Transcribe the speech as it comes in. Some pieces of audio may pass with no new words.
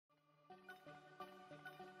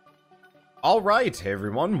Alright, hey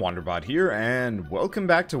everyone, Wanderbot here, and welcome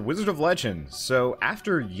back to Wizard of Legend. So,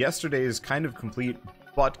 after yesterday's kind of complete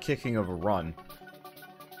butt-kicking of a run,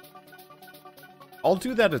 I'll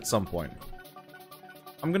do that at some point.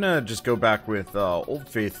 I'm gonna just go back with Old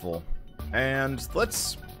Faithful, and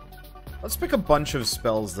let's pick a bunch of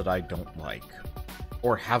spells that I don't like,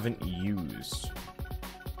 or haven't used.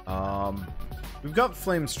 We've got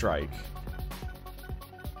Flame Strike.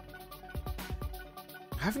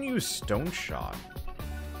 I haven't used Stone Shot.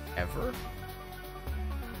 Ever?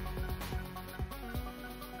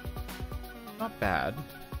 Not bad.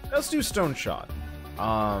 Let's do Stone Shot.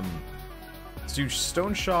 Let's do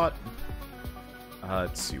Stone Shot.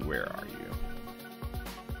 Let's see, where are you?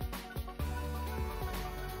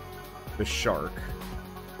 The Shark.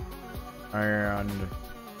 And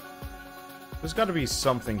there's got to be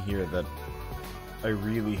something here that I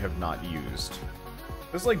really have not used.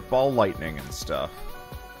 There's like Ball Lightning and stuff.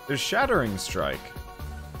 There's Shattering Strike.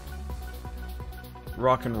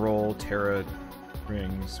 Rock and Roll, Terra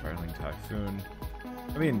Ring, Spiraling Typhoon.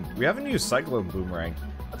 I mean, we haven't used Cyclone Boomerang.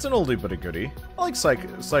 That's an oldie but a goodie. I like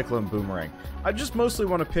Cyclone Boomerang. I just mostly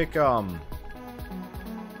want to pick, that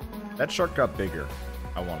shark got bigger,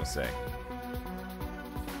 I want to say.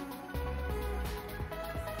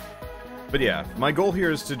 But yeah, my goal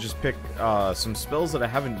here is to just pick some spells that I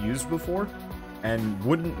haven't used before and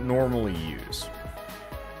wouldn't normally use.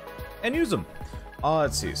 And use them.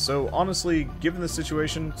 Let's see. So, honestly, given the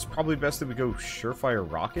situation, it's probably best that we go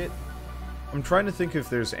Surefire Rocket. I'm trying to think if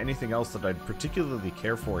there's anything else that I'd particularly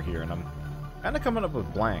care for here, and I'm kind of coming up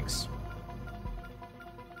with blanks.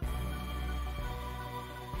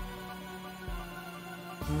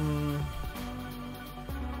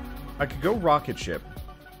 I could go Rocket Ship.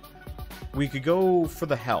 We could go for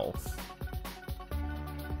the health.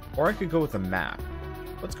 Or I could go with a map.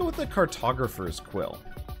 Let's go with the Cartographer's Quill.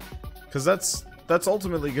 Because that's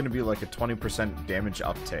ultimately going to be like a 20% damage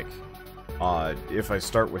uptick if I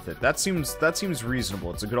start with it. That seems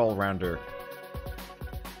reasonable. It's a good all-rounder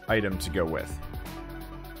item to go with.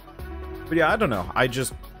 But yeah, I don't know. I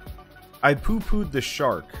poo-pooed the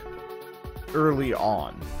shark early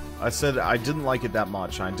on. I said I didn't like it that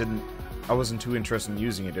much. I wasn't too interested in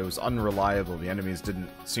using it. It was unreliable. The enemies didn't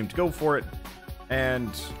seem to go for it.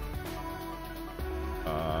 And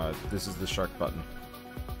this is the shark button.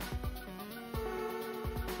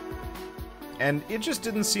 And it just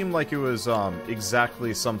didn't seem like it was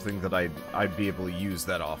exactly something that I'd be able to use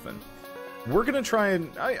that often. We're gonna try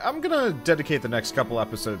and I'm gonna dedicate the next couple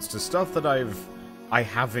episodes to stuff that I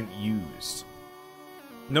haven't used.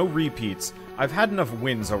 No repeats. I've had enough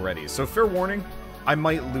wins already, so fair warning, I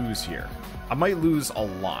might lose here. I might lose a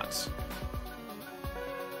lot.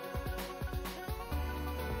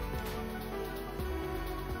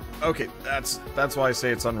 Okay, that's why I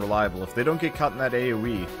say it's unreliable. If they don't get caught in that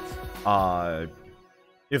AoE,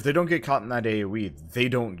 if they don't get caught in that AoE, they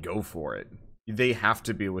don't go for it. They have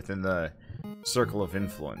to be within the circle of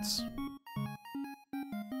influence.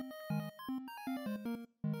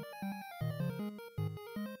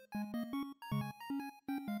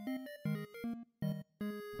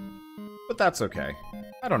 But that's okay.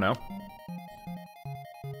 I don't know.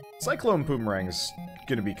 Cyclone Boomerang's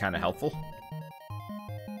gonna be kind of helpful.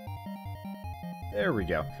 There we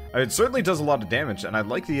go. It certainly does a lot of damage, and I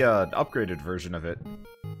like the upgraded version of it.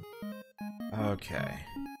 Okay.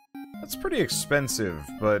 That's pretty expensive,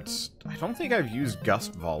 but I don't think I've used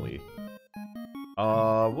Gust Volley.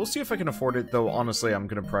 We'll see if I can afford it, though honestly I'm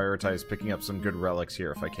gonna prioritize picking up some good relics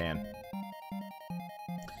here if I can.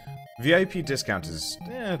 VIP discount is...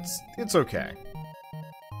 it's okay.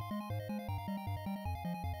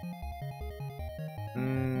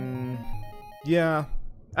 Yeah,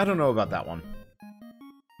 I don't know about that one.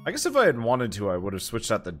 I guess if I had wanted to, I would have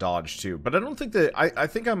switched out the dodge too, but I don't think that... I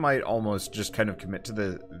think I might almost just kind of commit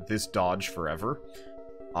to this dodge forever.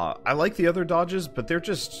 I like the other dodges, but they're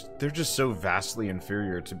just so vastly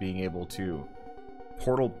inferior to being able to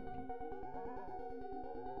portal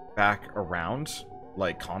back around,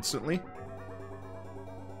 like, constantly.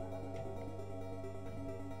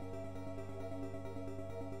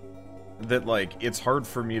 That, like, it's hard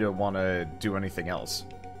for me to want to do anything else.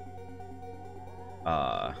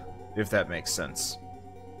 If that makes sense.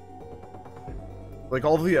 Like,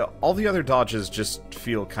 all the other dodges just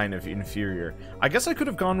feel kind of inferior. I guess I could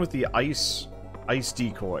have gone with the ice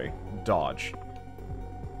decoy dodge.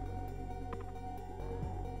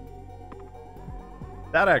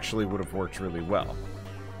 That actually would have worked really well.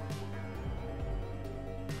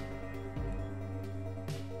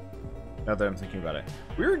 Now that I'm thinking about it.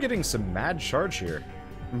 We were getting some mad charge here.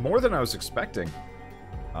 More than I was expecting.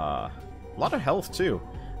 A lot of health, too.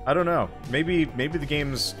 I don't know. Maybe the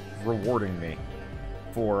game's rewarding me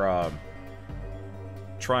for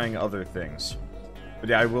trying other things. But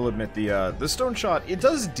yeah, I will admit the stone shot, it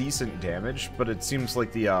does decent damage, but it seems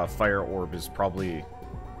like the fire orb is probably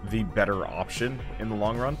the better option in the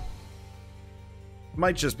long run.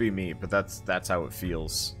 Might just be me, but that's how it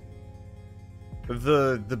feels.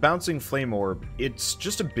 The bouncing flame orb, it's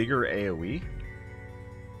just a bigger AoE.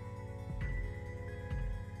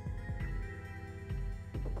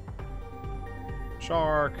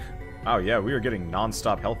 Shark. Oh yeah, we are getting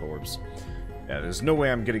non-stop health orbs. Yeah, there's no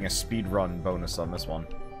way I'm getting a speed run bonus on this one.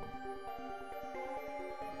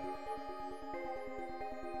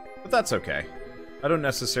 But that's okay. I don't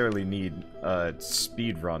necessarily need a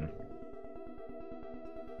speed run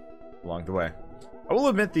along the way. I will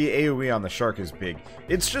admit the AoE on the shark is big.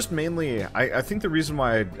 It's just mainly, I think the reason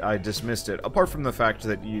why I dismissed it, apart from the fact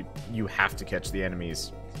that you have to catch the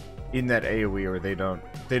enemies in that AoE or they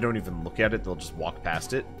don't even look at it, they'll just walk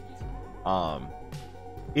past it.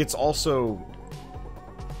 It's also,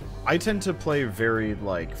 I tend to play very,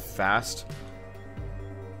 like, fast,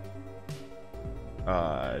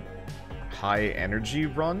 high energy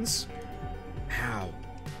runs. Ow.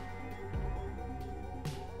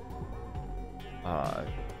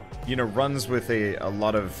 You know, runs with a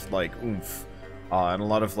lot of, like, oomph, and a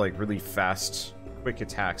lot of, like, really fast, quick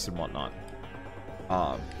attacks and whatnot.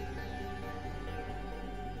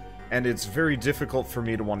 And it's very difficult for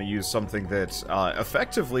me to want to use something that,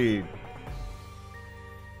 effectively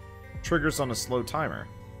triggers on a slow timer.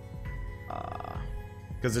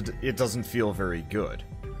 Because it doesn't feel very good.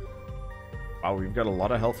 Wow, we've got a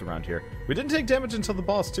lot of health around here. We didn't take damage until the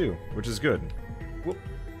boss, too, which is good. Whoop.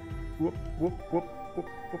 Whoop, whoop, whoop, whoop,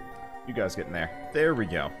 whoop. You guys get in there. There we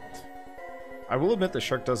go. I will admit the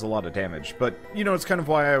shark does a lot of damage, but, you know, it's kind of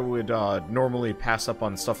why I would normally pass up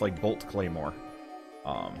on stuff like Bolt Claymore.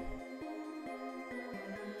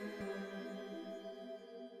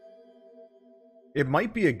 It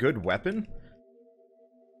might be a good weapon.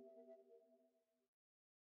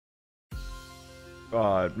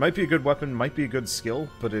 Might be a good weapon, might be a good skill,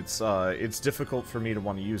 but it's difficult for me to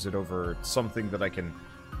want to use it over something that I can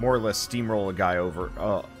more or less steamroll a guy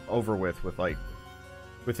over with like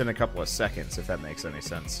within a couple of seconds, if that makes any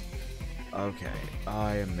sense. Okay,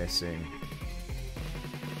 I am missing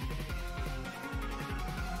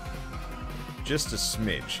just a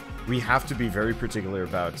smidge. We have to be very particular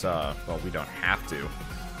about, well, we don't have to.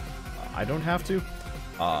 I don't have to.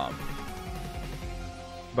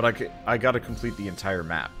 But I gotta complete the entire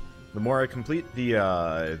map. The more I complete,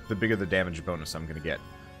 the bigger the damage bonus I'm gonna get.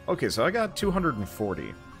 Okay, so I got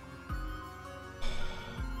 240.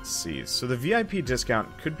 Let's see. So the VIP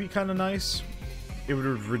discount could be kind of nice. It would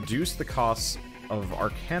reduce the costs of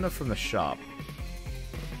Arcana from the shop.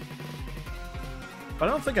 But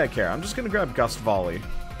I don't think I care. I'm just gonna grab Gust Volley.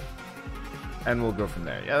 And we'll go from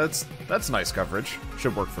there. Yeah, that's nice coverage.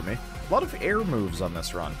 Should work for me. A lot of air moves on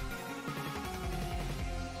this run.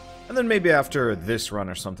 And then maybe after this run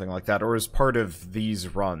or something like that, or as part of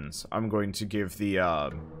these runs, I'm going to give the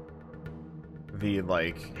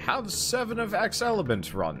like, have 7 of X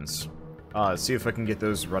Element runs. See if I can get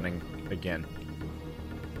those running again.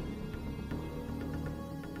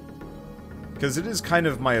 Because it is kind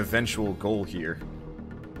of my eventual goal here.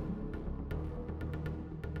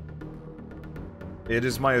 It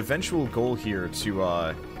is my eventual goal here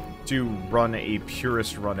to run a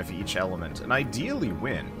purist run of each element, and ideally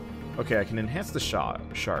win. Okay, I can enhance the shark.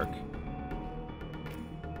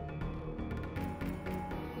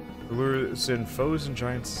 Lures in foes and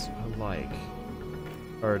giants alike.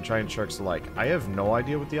 Or giant sharks alike. I have no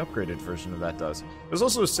idea what the upgraded version of that does. There's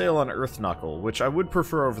also a sale on Earth Knuckle, which I would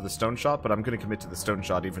prefer over the Stone Shot, but I'm going to commit to the Stone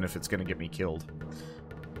Shot even if it's going to get me killed.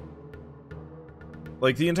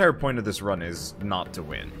 Like, the entire point of this run is not to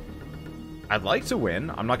win. I'd like to win.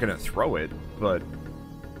 I'm not going to throw it, but...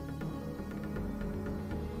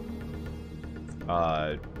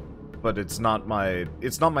 but it's not my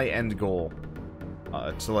end goal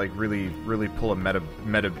to like really pull a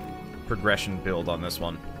meta progression build on this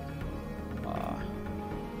one.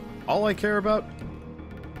 All I care about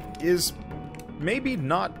is maybe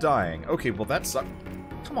not dying. Okay, well that's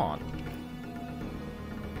come on.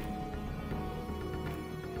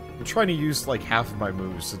 I'm trying to use like half of my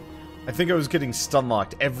moves. I think I was getting stun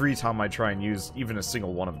locked every time I try and use even a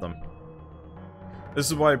single one of them. This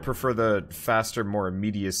is why I prefer the faster, more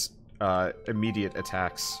immediate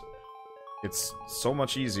attacks. It's so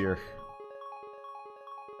much easier.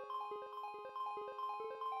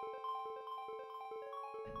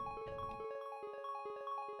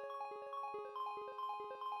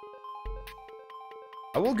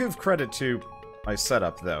 I will give credit to my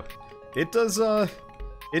setup, though. It does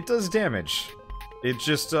damage. It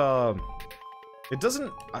just, it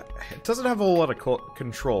doesn't have a whole lot of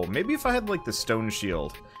control. Maybe if I had, like, the stone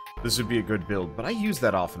shield, this would be a good build, but I use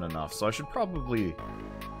that often enough, so I should probably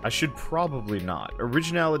not.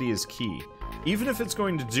 Originality is key. Even if it's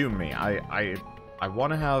going to doom me, I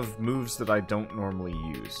want to have moves that I don't normally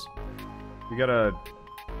use. We gotta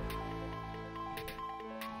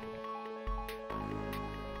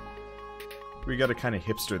kind of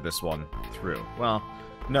hipster this one through. Well,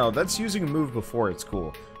 no, that's using a move before it's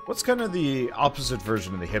cool. What's kind of the opposite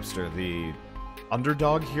version of the hipster? The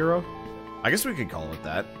underdog hero? I guess we could call it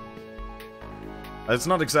that. It's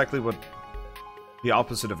not exactly what the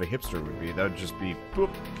opposite of a hipster would be. That would just be...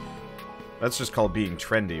 boop. That's just called being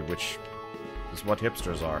trendy, which is what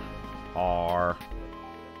hipsters are.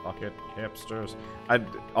 Fuck it, hipsters. I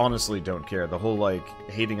honestly don't care. The whole, like,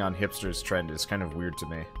 hating on hipsters trend is kind of weird to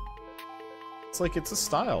me. It's like, it's a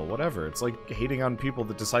style, whatever. It's like hating on people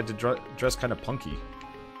that decide to dress kind of punky.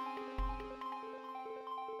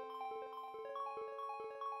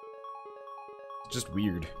 It's just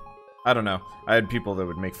weird. I don't know. I had people that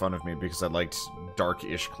would make fun of me because I liked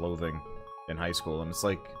dark-ish clothing in high school, and it's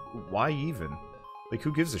like, why even? Like,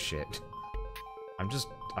 who gives a shit? I'm just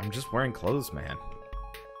wearing clothes, man.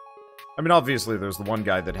 I mean, obviously, there's the one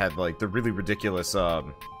guy that had, like, the really ridiculous,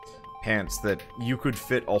 pants that you could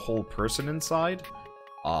fit a whole person inside,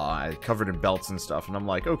 covered in belts and stuff, and I'm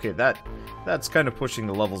like, okay, that's kind of pushing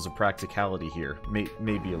the levels of practicality here,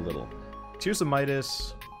 maybe a little. Tears of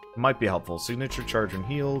Midas might be helpful. Signature charge and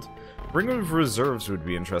healed. Ring of Reserves would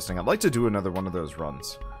be interesting. I'd like to do another one of those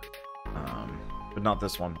runs, but not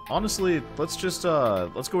this one. Honestly, let's just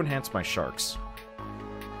let's go enhance my sharks.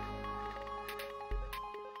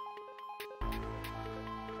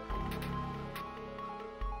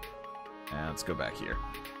 Let's go back here.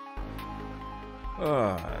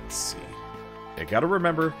 Let's see. Yeah, gotta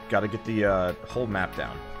remember, gotta get the whole map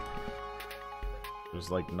down.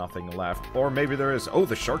 There's like nothing left. Or maybe there is. Oh,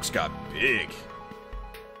 the sharks got big.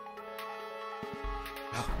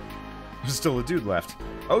 There's still a dude left.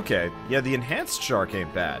 Okay, yeah, the enhanced shark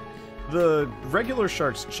ain't bad. The regular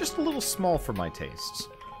shark's just a little small for my tastes.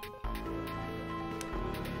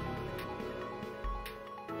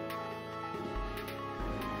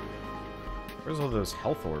 Where's all those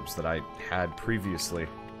health orbs that I had previously?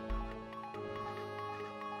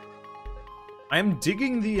 I am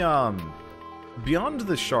digging the, beyond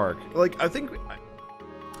the shark. Like, I think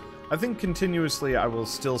continuously I will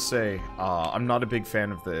still say, I'm not a big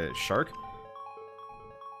fan of the shark.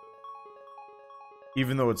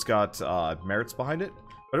 Even though it's got, merits behind it.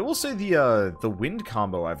 But I will say the wind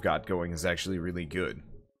combo I've got going is actually really good.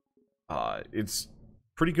 It's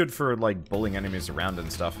pretty good for, like, bullying enemies around and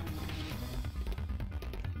stuff.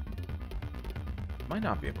 Might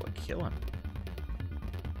not be able to kill him.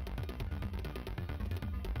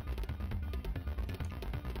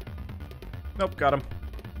 Nope, got him.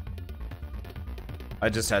 I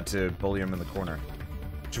just had to bully him in the corner.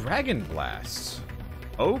 Dragon Blast.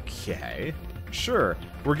 Okay. Sure.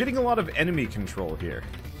 We're getting a lot of enemy control here,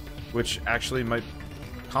 which actually might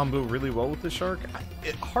combo really well with the shark.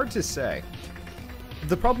 Hard to say.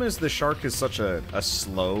 The problem is the shark is such a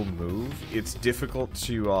slow move. It's difficult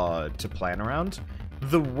to plan around.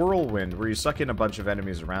 The whirlwind, where you suck in a bunch of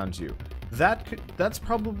enemies around you, that's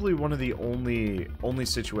probably one of the only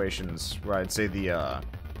situations where I'd say the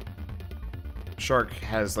shark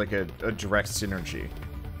has like a direct synergy.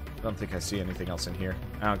 I don't think I see anything else in here.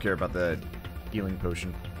 I don't care about the healing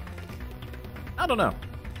potion. I don't know.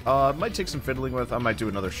 Might take some fiddling with. I might do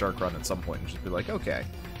another shark run at some point and just be like, okay,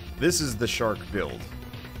 this is the shark build.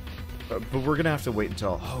 But we're gonna have to wait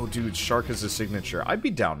until, oh dude, shark is a signature. I'd be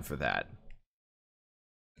down for that.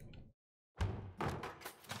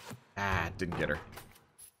 Ah, didn't get her.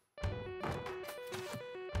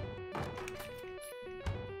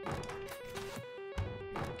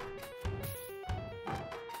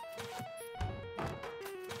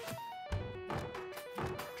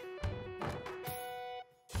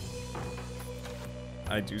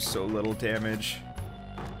 I do so little damage.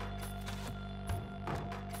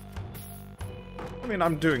 I mean,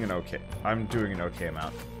 I'm doing an okay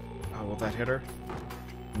amount. Oh, will that hit her?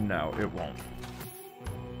 No, it won't.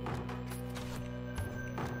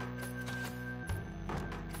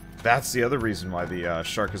 That's the other reason why the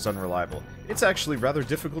shark is unreliable. It's actually rather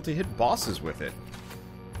difficult to hit bosses with it.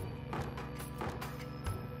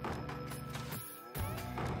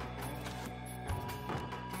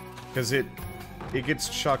 Because it gets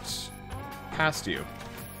chucked past you.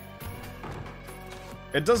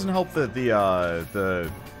 It doesn't help that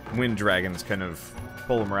the wind dragons kind of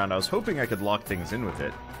pull them around. I was hoping I could lock things in with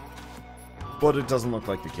it, but it doesn't look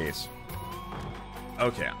like the case.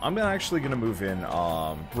 Okay, I'm actually going to move in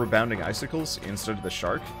Rebounding Icicles instead of the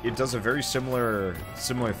Shark. It does a very similar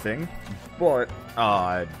thing, but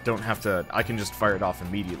don't have to... I can just fire it off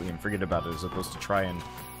immediately and forget about it as opposed to try and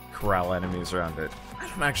corral enemies around it. I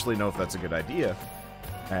don't actually know if that's a good idea.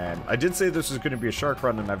 And I did say this was going to be a Shark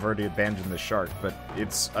run, and I've already abandoned the Shark, but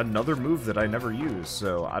it's another move that I never use,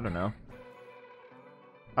 so I don't know.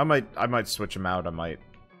 I might switch them out, I might...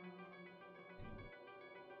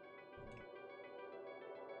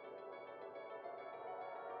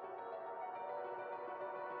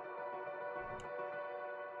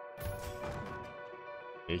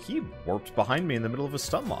 He warped behind me in the middle of a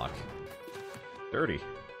stun lock. Dirty.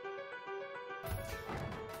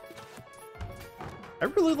 I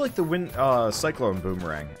really like the Cyclone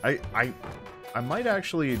Boomerang. I might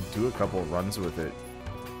actually do a couple runs with it.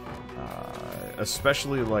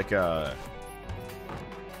 Especially like a...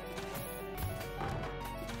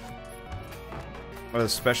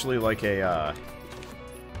 Especially like a...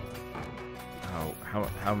 How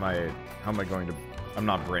am I going to... I'm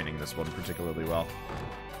not braining this one particularly well.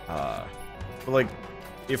 But like,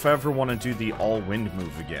 if I ever want to do the all-wind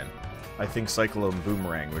move again, I think Cyclone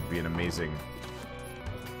Boomerang would be an amazing...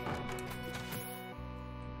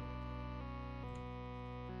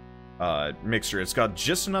 mixture. It's got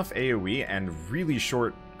just enough AoE and really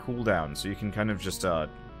short cooldown, so you can kind of just,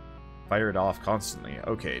 fire it off constantly.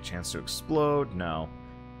 Okay, chance to explode? No.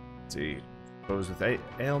 Let's see. Foes with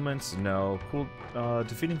ailments? No. Cool,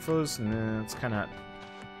 defeating foes? Nah, it's kinda...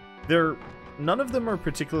 None of them are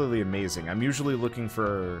particularly amazing. I'm usually looking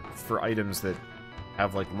for items that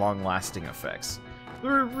have, like, long-lasting effects. The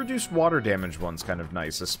reduced water damage one's kind of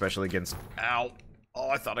nice, especially against... Ow! Oh,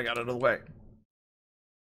 I thought I got out of the way.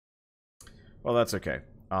 Well, that's okay.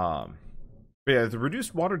 But yeah, the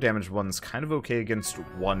reduced water damage one's kind of okay against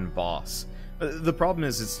one boss. The problem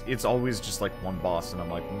is, it's always just, like, one boss, and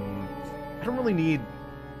I'm like, I don't really need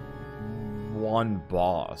one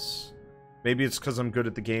boss. Maybe it's because I'm good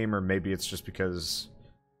at the game, or maybe it's just because...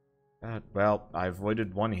 well, I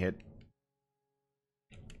avoided one hit.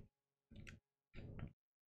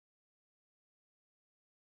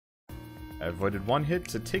 I avoided one hit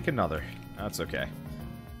to take another. That's okay.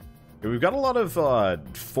 We've got a lot of,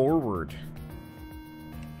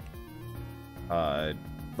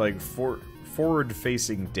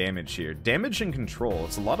 forward-facing damage here. Damage and control.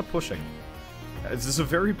 It's a lot of pushing. This is a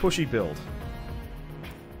very pushy build.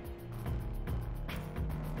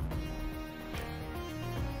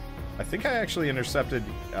 I think I actually intercepted,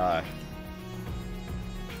 I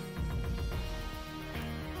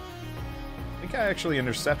think I actually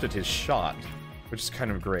intercepted his shot, which is kind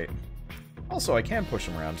of great. Also, I can push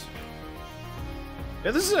him around. Yeah,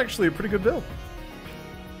 this is actually a pretty good build.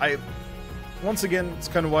 Once again, it's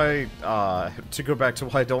kind of why, to go back to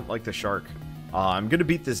why I don't like the Shark. I'm gonna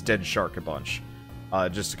beat this dead Shark a bunch,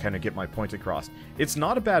 just to kind of get my point across. It's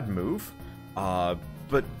not a bad move,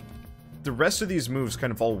 but the rest of these moves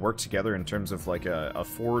kind of all work together in terms of, like, a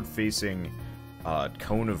forward-facing,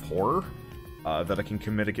 cone of horror, that I can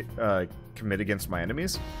commit against my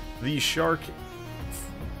enemies. The Shark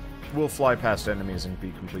will fly past enemies and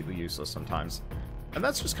be completely useless sometimes. And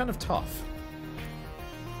that's just kind of tough.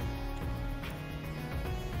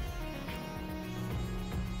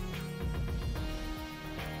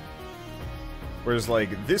 Whereas,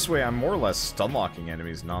 like, this way I'm more or less stun-locking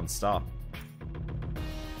enemies non-stop.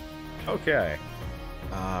 Okay.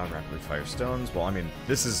 Rapidly fire stones. Well, I mean,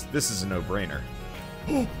 this is a no-brainer.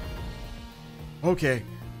 Okay.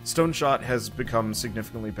 Stone Shot has become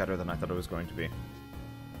significantly better than I thought it was going to be.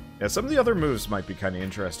 Yeah, some of the other moves might be kind of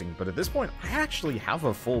interesting, but at this point, I actually have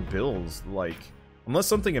a full build. Like, unless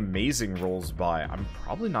something amazing rolls by, I'm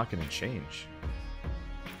probably not going to change.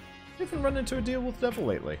 I haven't run into a deal with Devil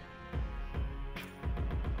lately.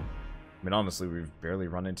 I mean, honestly, we've barely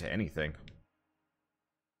run into anything.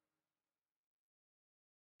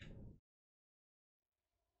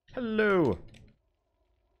 Hello!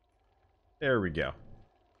 There we go.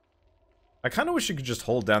 I kind of wish you could just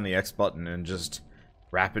hold down the X button and just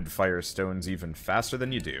rapid fire stones even faster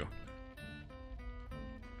than you do.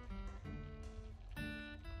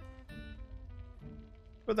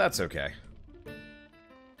 But that's okay.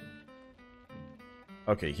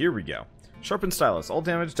 Okay, here we go. Sharpened Stylus. All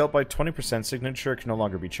damage dealt by 20% signature can no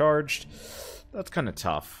longer be charged. That's kind of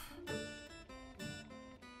tough.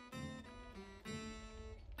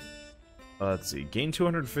 Let's see. Gain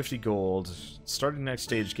 250 gold. Starting next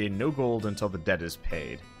stage, gain no gold until the debt is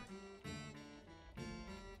paid.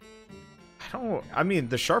 know. I mean,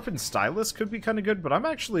 the sharpened stylus could be kind of good, but I'm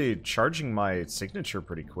actually charging my signature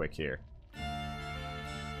pretty quick here.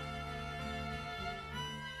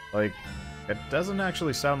 Like, it doesn't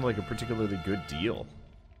actually sound like a particularly good deal.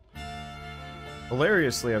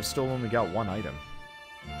 Hilariously, I've still only got one item.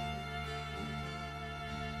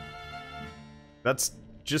 That's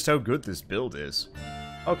just how good this build is.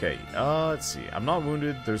 Okay, let's see. I'm not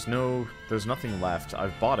wounded. There's nothing left.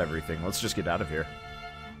 I've bought everything. Let's just get out of here.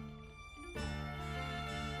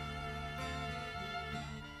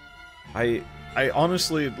 I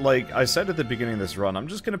honestly, like I said at the beginning of this run, I'm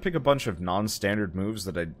just gonna pick a bunch of non-standard moves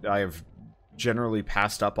that I have generally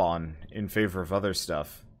passed up on in favor of other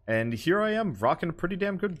stuff. And here I am, rocking a pretty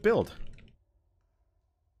damn good build.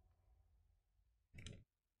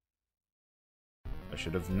 I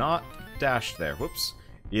should have not dashed there. Whoops.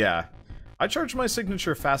 Yeah. I charged my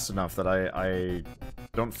signature fast enough that I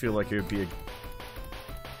don't feel like it would be a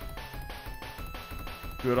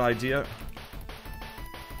good idea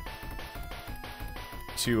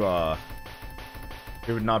to,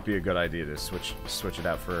 it would not be a good idea to switch it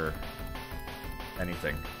out for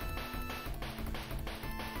anything.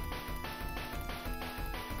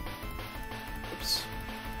 Oops.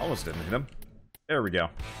 Almost didn't hit him. There we go.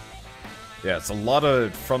 Yeah, it's a lot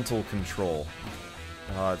of frontal control.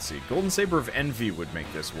 Let's see. Golden Saber of Envy would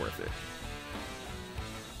make this worth it.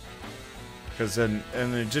 Because an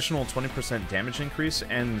additional 20% damage increase,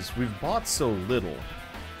 and we've bought so little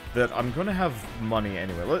that I'm going to have money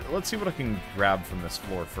anyway. Let's see what I can grab from this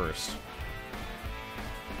floor first.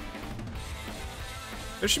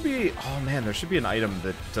 There should be... Oh man, there should be an item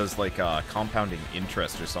that does like compounding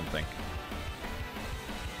interest or something.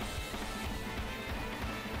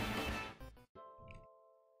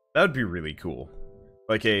 That would be really cool.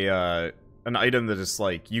 Like an item that is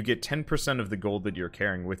like, you get 10% of the gold that you're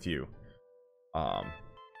carrying with you.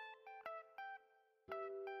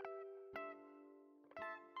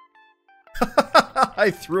 I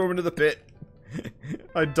threw him into the pit.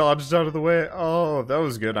 I dodged out of the way. Oh, that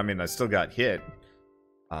was good. I mean, I still got hit.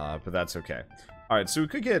 But that's okay. Alright, so we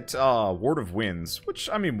could get Ward of Winds, which,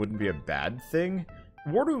 I mean, wouldn't be a bad thing.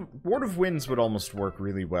 Ward of Winds would almost work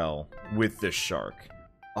really well with this shark.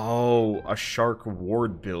 Oh, a shark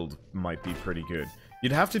ward build might be pretty good.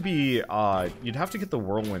 You'd have to be, you'd have to get the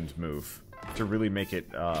whirlwind move to really make it,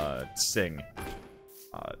 sing.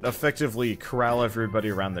 Effectively corral everybody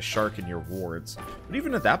around the shark in your wards. But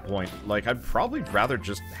even at that point, like, I'd probably rather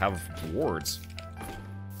just have wards.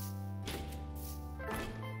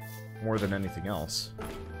 More than anything else.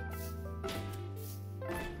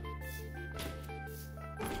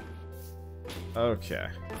 Okay.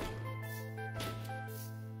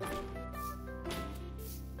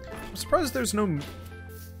 I'm surprised there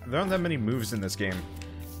aren't that many moves in this game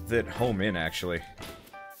that home in, actually.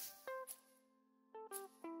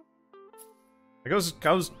 Like, I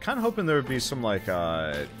was kind of hoping there would be some, like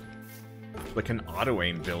an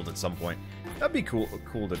auto-aim build at some point. That'd be cool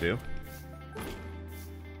to do.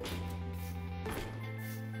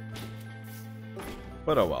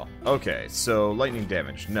 But oh well. Okay, so lightning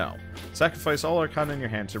damage, no. Sacrifice all arcana in your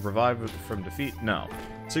hand to revive from defeat, no.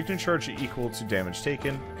 Signature charge equal to damage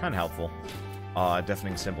taken, kind of helpful.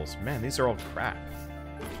 Deafening symbols. Man, these are all crap.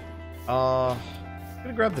 I'm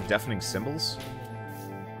gonna grab the deafening symbols.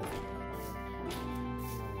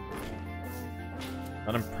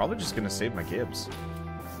 And I'm probably just gonna save my Gibbs.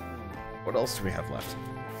 What else do we have left?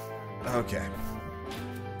 Okay.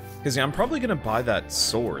 Because yeah, I'm probably gonna buy that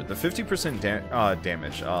sword. The 50%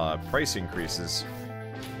 damage price increase is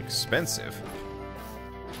expensive.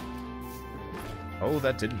 Oh,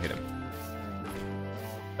 that didn't hit him.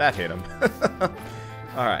 That hit him.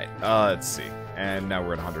 Alright, let's see. And now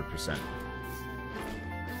we're at 100%.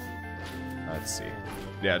 Let's see.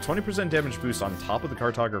 Yeah, 20% damage boost on top of the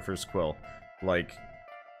Cartographer's Quill. Like,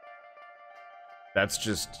 that's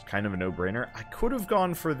just kind of a no-brainer. I could have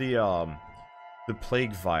gone for the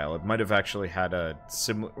Plague Vial. It might have actually had a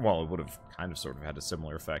similar... Well, it would have kind of sort of had a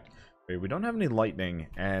similar effect. Wait, we don't have any lightning,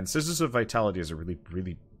 and Scissors of Vitality is a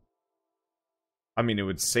really... I mean, it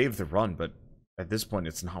would save the run, but at this point,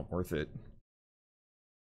 it's not worth it.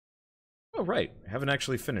 Oh, right. I haven't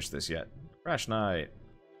actually finished this yet. Crash Knight.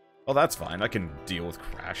 Oh, that's fine. I can deal with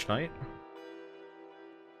Crash Knight.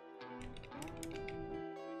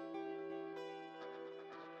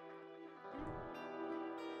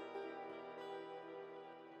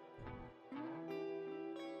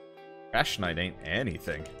 Crash Knight ain't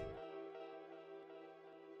anything.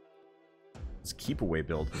 It's keep away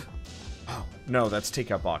build. Oh, no, that's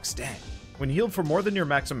takeout box. Dang. When healed for more than your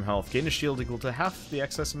maximum health, gain a shield equal to half the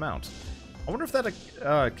excess amount. I wonder if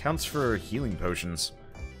that counts for healing potions.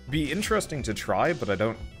 Be interesting to try, but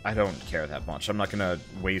I don't care that much. I'm not gonna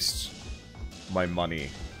waste my money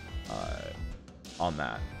on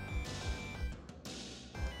that.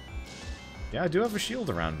 Yeah, I do have a shield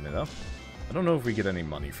around me though. I don't know if we get any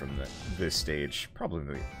money from this stage.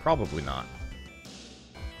 Probably not.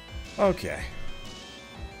 Okay.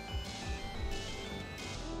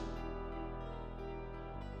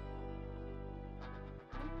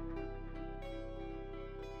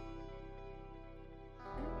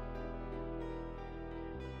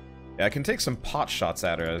 Yeah, I can take some pot shots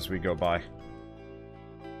at her as we go by.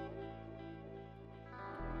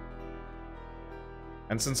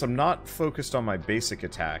 And since I'm not focused on my basic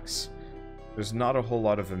attacks, there's not a whole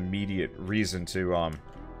lot of immediate reason to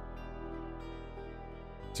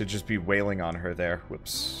just be wailing on her there.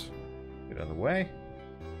 Whoops. Get out of the way.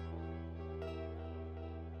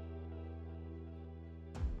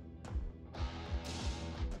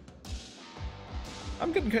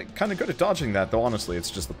 I'm getting kind of good at dodging that, though, honestly. It's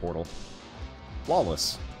just the portal.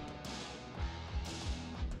 Flawless.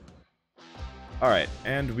 Alright,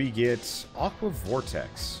 and we get Aqua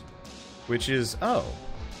Vortex, which is... oh.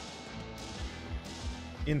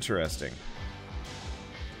 Interesting.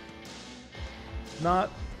 Not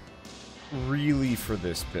really for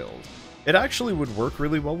this build. It actually would work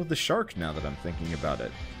really well with the shark now that I'm thinking about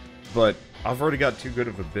it. But I've already got too good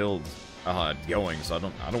of a build going, so I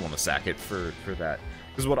don't want to sack it for that.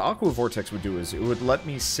 Because what Aqua Vortex would do is it would let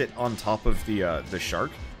me sit on top of the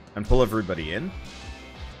shark and pull everybody in.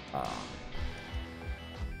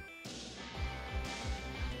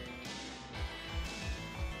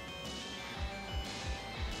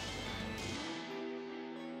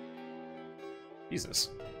 Jesus.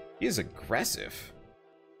 He is aggressive.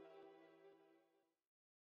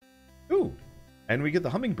 Ooh. And we get the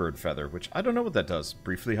hummingbird feather, which I don't know what that does.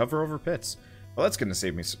 Briefly hover over pits. Well, that's going to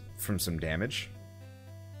save me from some damage.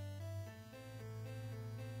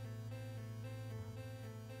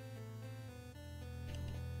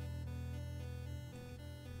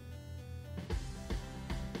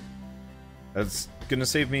 That's going to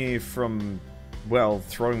save me from, well,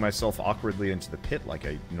 throwing myself awkwardly into the pit like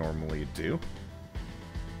I normally do.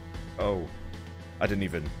 Oh, I didn't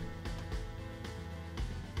even...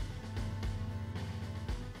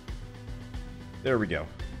 There we go.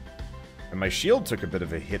 And my shield took a bit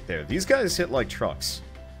of a hit there. These guys hit like trucks.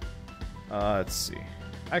 Let's see.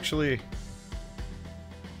 Actually...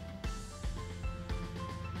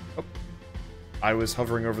 Oh. I was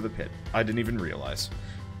hovering over the pit. I didn't even realize.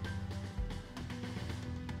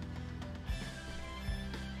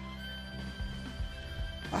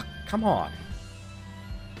 Ah, come on.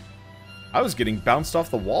 I was getting bounced off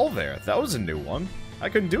the wall there. That was a new one. I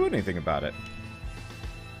couldn't do anything about it.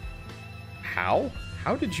 How?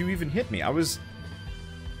 How did you even hit me?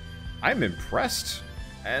 I'm impressed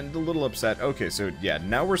and a little upset. Okay, so yeah,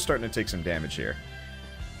 now we're starting to take some damage here.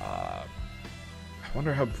 I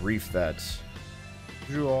wonder how brief that...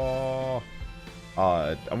 I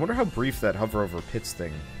wonder how brief that hover over pits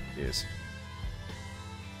thing is.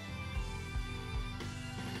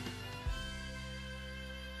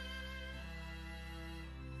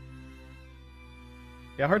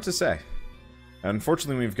 Yeah, hard to say.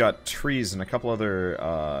 Unfortunately, we've got trees and a couple other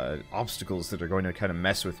obstacles that are going to kind of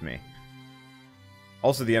mess with me.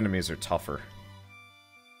 Also, the enemies are tougher.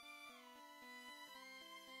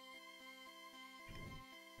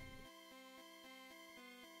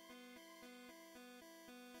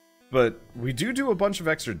 But we do a bunch of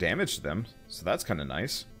extra damage to them, so that's kind of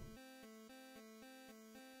nice.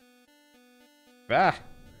 Ah!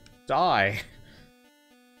 Die!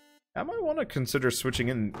 I might want to consider switching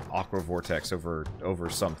in Aqua Vortex over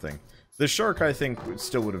something. The shark, I think,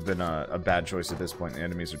 still would have been a bad choice at this point. The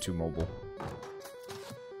enemies are too mobile.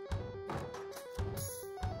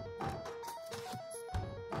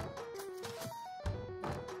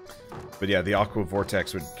 But yeah, the Aqua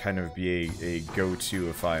Vortex would kind of be a go-to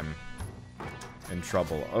if I'm in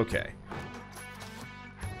trouble. Okay.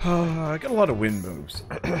 I got a lot of wind moves.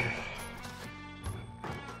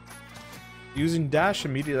 Using dash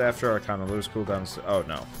immediately after Arcana lowers cooldowns. Oh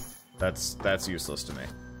no, that's useless to me.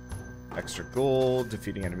 Extra gold,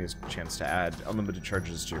 defeating enemies, chance to add unlimited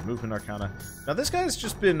charges to your movement Arcana. Now this guy's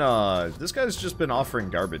just been offering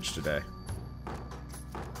garbage today.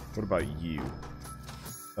 What about you?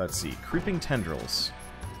 Let's see, creeping tendrils.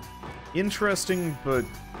 Interesting, but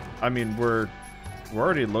I mean we're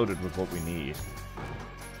already loaded with what we need.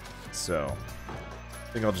 So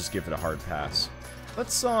I think I'll just give it a hard pass.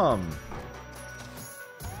 Let's I'm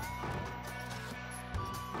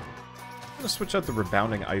gonna switch out the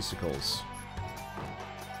rebounding icicles.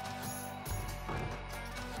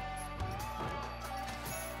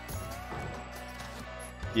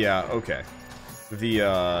 Yeah, okay.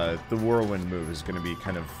 The whirlwind move is going to be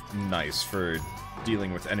kind of nice for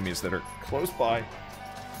dealing with enemies that are close by.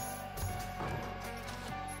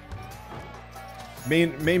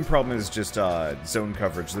 Main problem is just zone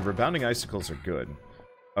coverage. The rebounding icicles are good.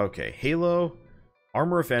 Okay, Halo,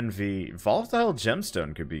 Armor of Envy, Volatile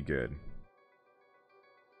Gemstone could be good.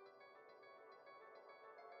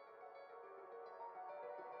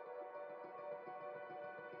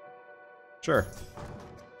 Sure.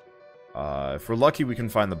 If we're lucky, we can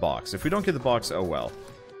find the box. If we don't get the box, oh well.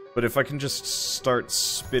 But if I can just start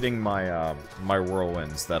spitting my my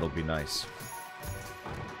whirlwinds, that'll be nice.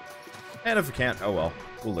 And if we can't, oh well,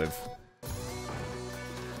 we'll live.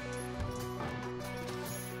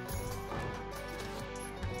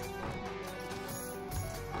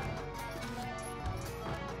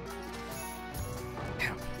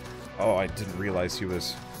 Damn. Oh, I didn't realize he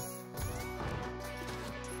was...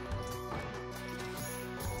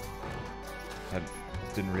 I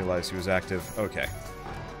didn't realize he was active. Okay.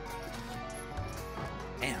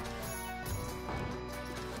 Damn.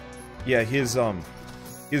 Yeah,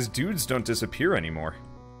 his dudes don't disappear anymore.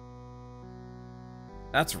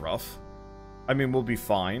 That's rough. I mean, we'll be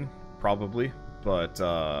fine, probably, but,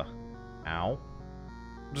 ow. I'm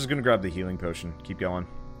just gonna grab the healing potion. Keep going.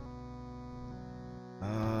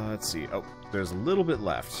 Let's see. Oh, there's a little bit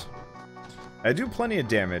left. I do plenty of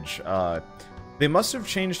damage. They must have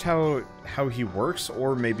changed how he works,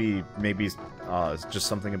 or maybe just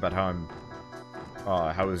something about how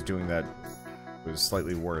how I was doing that was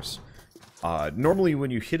slightly worse. Normally when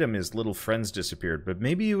you hit him, his little friends disappeared, but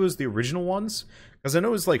maybe it was the original ones? Because I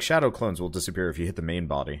know it's like shadow clones will disappear if you hit the main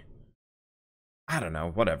body. I don't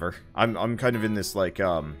know, whatever. I'm kind of in this, like,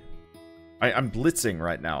 I'm blitzing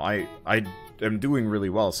right now. I am doing really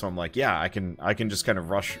well, so I'm like, yeah, I can just kind of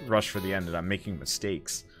rush for the end, and I'm making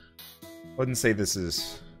mistakes. I wouldn't say this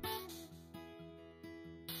is...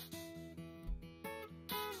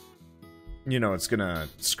 You know, it's gonna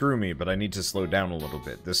screw me, but I need to slow down a little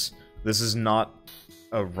bit. This is not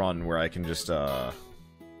a run where I can just, The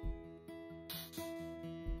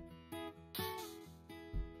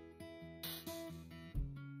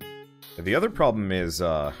other problem is,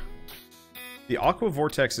 the Aqua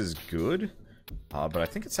Vortex is good, but I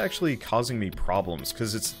think it's actually causing me problems,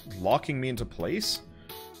 because it's locking me into place.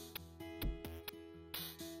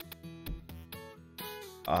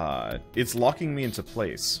 It's locking me into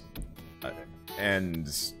place. And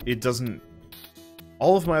it doesn't...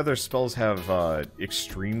 All of my other spells have,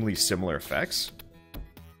 extremely similar effects.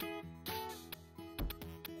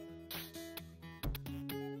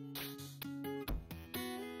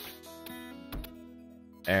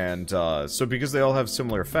 And, so because they all have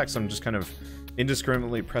similar effects, I'm just kind of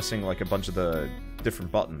indiscriminately pressing, like, a bunch of the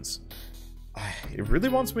different buttons. It really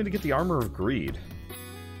wants me to get the Armor of Greed.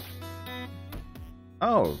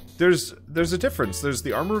 Oh, there's a difference. There's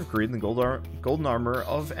the Armor of Greed and the Golden Armor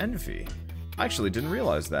of Envy. I actually didn't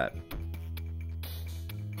realize that.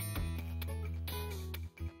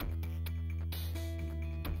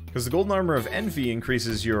 Because the Golden Armor of Envy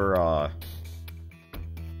increases your,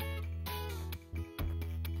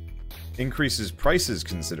 increases prices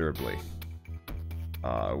considerably.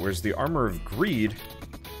 Whereas the Armor of Greed...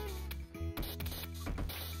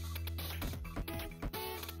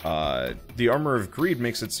 the Armor of Greed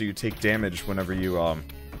makes it so you take damage whenever you,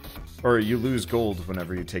 or you lose gold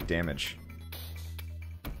whenever you take damage.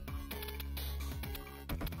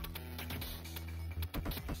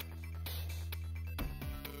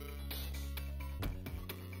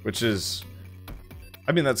 Which is...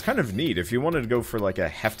 I mean, that's kind of neat. If you wanted to go for, like, a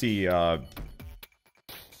hefty, I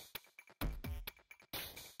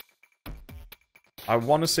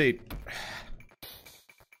want to say...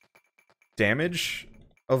 damage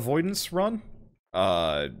avoidance run?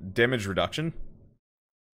 Damage reduction?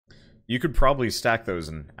 You could probably stack those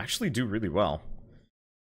and actually do really well.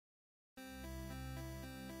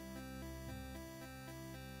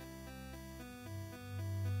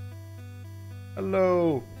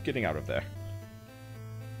 Hello! Getting out of there.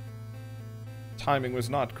 Timing was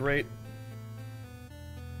not great.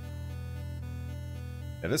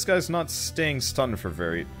 Yeah, this guy's not staying stunned for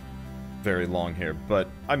very long here, but,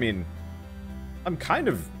 I mean, I'm kind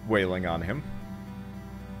of wailing on him.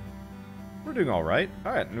 We're doing alright.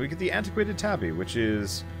 Alright, and we get the Antiquated Tabby, which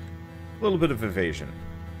is a little bit of evasion.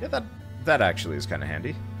 Yeah, that actually is kind of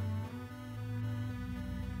handy.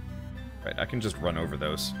 Right, I can just run over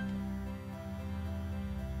those.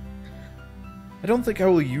 I don't think I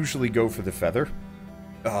will usually go for the feather.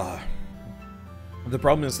 The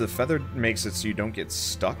problem is the feather makes it so you don't get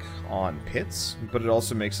stuck on pits, but it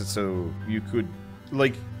also makes it so you could,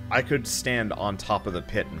 like, I could stand on top of the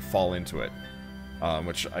pit and fall into it,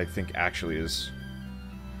 which I think actually is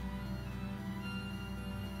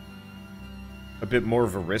a bit more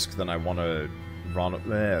of a risk than I want to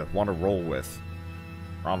roll with.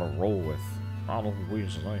 Ronald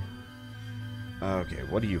Weasley. Okay,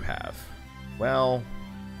 what do you have? Well,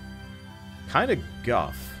 kind of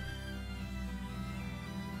guff.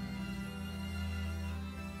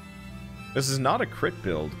 This is not a crit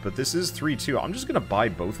build, but this is 3-2. I'm just gonna buy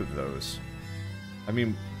both of those. I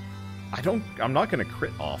mean, I'm not gonna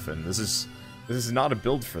crit often. This is not a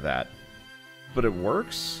build for that. But it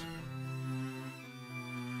works.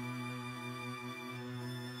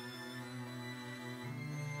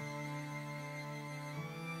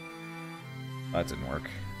 That didn't work.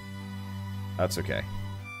 That's okay.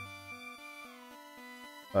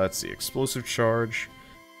 Let's see. Explosive charge.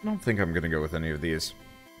 I don't think I'm gonna go with any of these.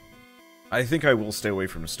 I think I will stay away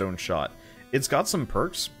from Stone Shot. It's got some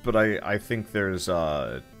perks, but I think there's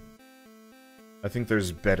better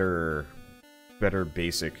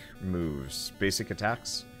basic moves, basic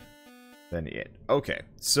attacks than it. Okay,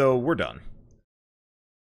 so we're done.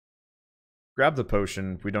 Grab the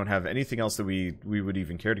potion. We don't have anything else that we would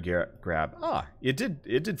even care to grab. Ah, it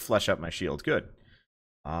did flesh out my shield. Good.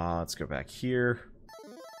 Let's go back here.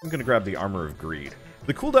 I'm gonna grab the Armor of Greed.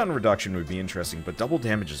 The cooldown reduction would be interesting, but double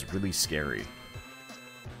damage is really scary.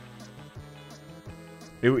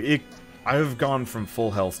 I have gone from full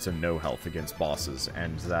health to no health against bosses,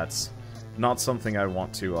 and that's not something I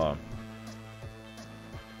want to.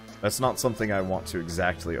 That's not something I want to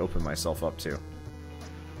exactly open myself up to.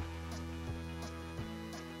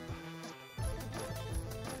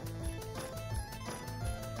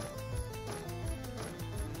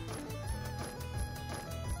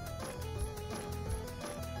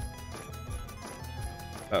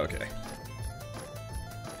 Okay.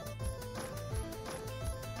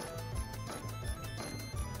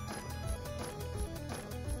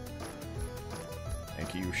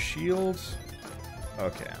 Thank you, shield.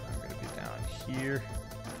 Okay, I'm gonna be down here.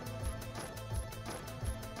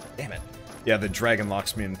 Damn it. Yeah, the dragon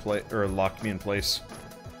locked me in place.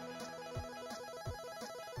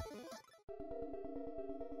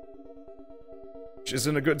 Which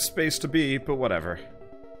isn't a good space to be, but whatever.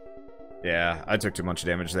 Yeah, I took too much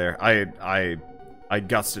damage there. I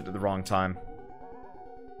gusted at the wrong time.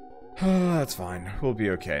 That's fine. We'll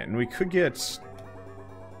be okay. And we could get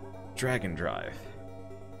Dragon Drive.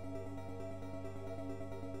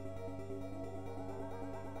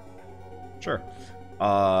 Sure.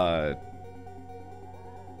 The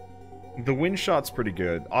Wind Shot's pretty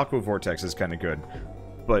good. Aqua Vortex is kind of good.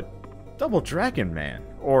 But Double Dragon, man.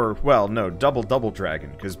 Or, well, no, Double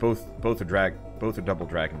Dragon, because both are double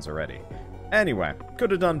dragons already. Anyway,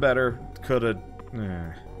 could have done better. Could have...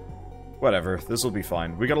 Whatever, this will be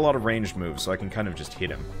fine. We got a lot of ranged moves, so I can kind of just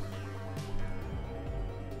hit him.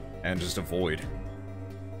 And just avoid.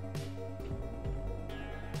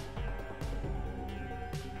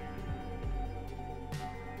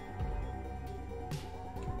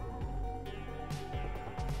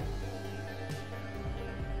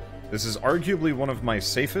 This is arguably one of my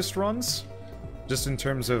safest runs. Just in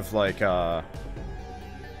terms of, like,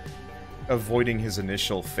 avoiding his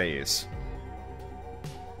initial phase.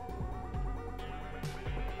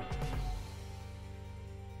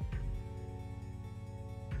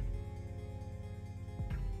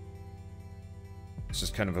 Let's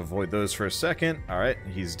just kind of avoid those for a second. Alright,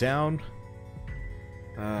 he's down.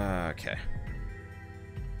 Okay.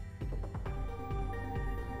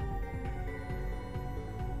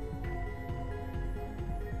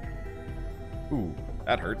 Ooh,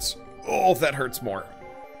 that hurts. Oh, that hurts more.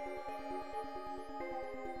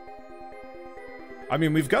 I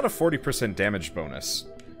mean, we've got a 40% damage bonus.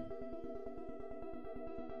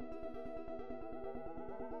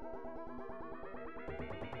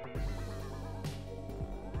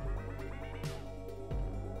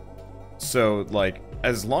 So, like,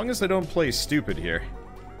 as long as I don't play stupid here.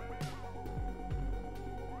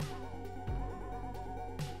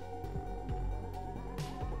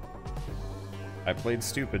 I played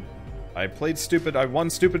stupid. I won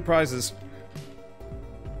stupid prizes.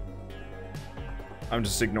 I'm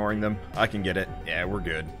just ignoring them. I can get it. Yeah, we're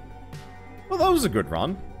good. Well, that was a good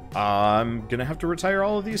run. I'm gonna have to retire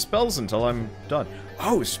all of these spells until I'm done.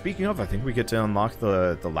 Oh, speaking of, I think we get to unlock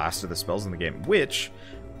the last of the spells in the game, which,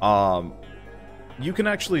 you can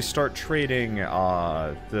actually start trading,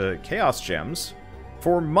 the Chaos Gems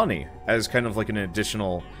for money as kind of like an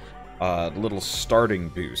additional, little starting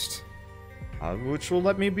boost. Which will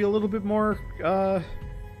let me be a little bit more,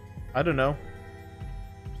 I don't know.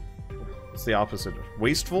 What's the opposite?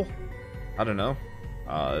 Wasteful? I don't know.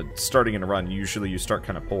 starting in a run, usually you start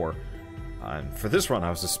kind of poor. And for this run, I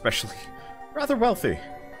was especially rather wealthy.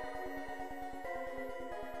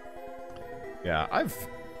 Yeah, I'm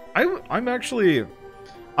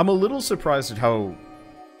a little surprised at how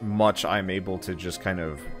much I'm able to just kind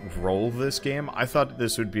of roll this game. I thought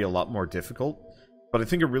this would be a lot more difficult, but I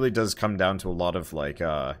think it really does come down to a lot of, like,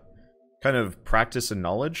 kind of practice and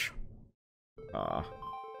knowledge. I've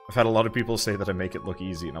had a lot of people say that I make it look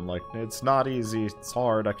easy, and I'm like, it's not easy, it's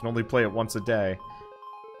hard, I can only play it once a day.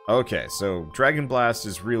 Okay, so Dragon Blast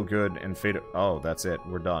is real good, and Fate... Oh, that's it,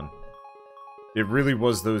 we're done. It really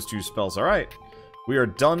was those two spells. Alright, we are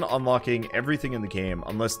done unlocking everything in the game,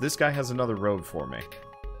 unless this guy has another robe for me.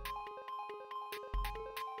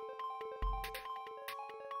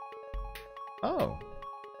 Oh.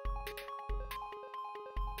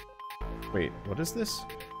 Wait, what is this?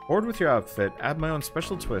 Board with your outfit, add my own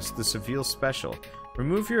special twist, the Seville Special.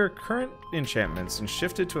 Remove your current enchantments and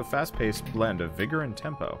shift it to a fast-paced blend of vigor and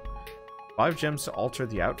tempo. 5 gems to alter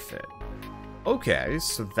the outfit. Okay,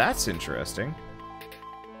 so that's interesting.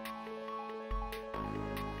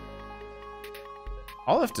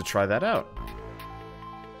 I'll have to try that out.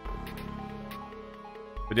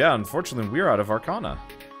 But yeah, unfortunately, we're out of Arcana.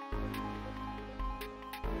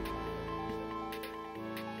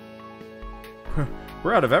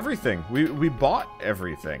 We're out of everything. We bought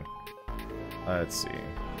everything. Let's see.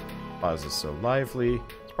 Buzz is so lively.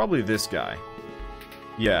 It's probably this guy.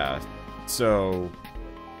 Yeah. So...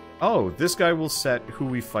 Oh, this guy will set who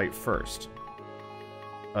we fight first.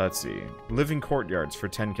 Let's see. Living Courtyards for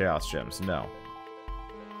 10 Chaos Gems. No.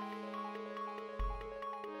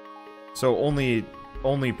 So only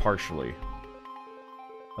partially.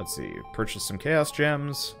 Let's see. Purchase some Chaos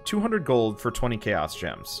Gems. 200 gold for 20 Chaos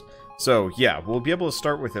Gems. So, yeah, we'll be able to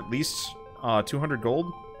start with at least 200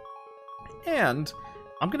 gold. And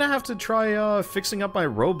I'm going to have to try fixing up my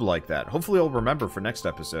robe like that. Hopefully I'll remember for next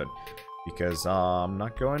episode. Because I'm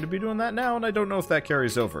not going to be doing that now, and I don't know if that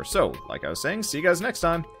carries over. So, like I was saying, see you guys next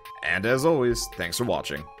time. And as always, thanks for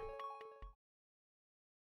watching.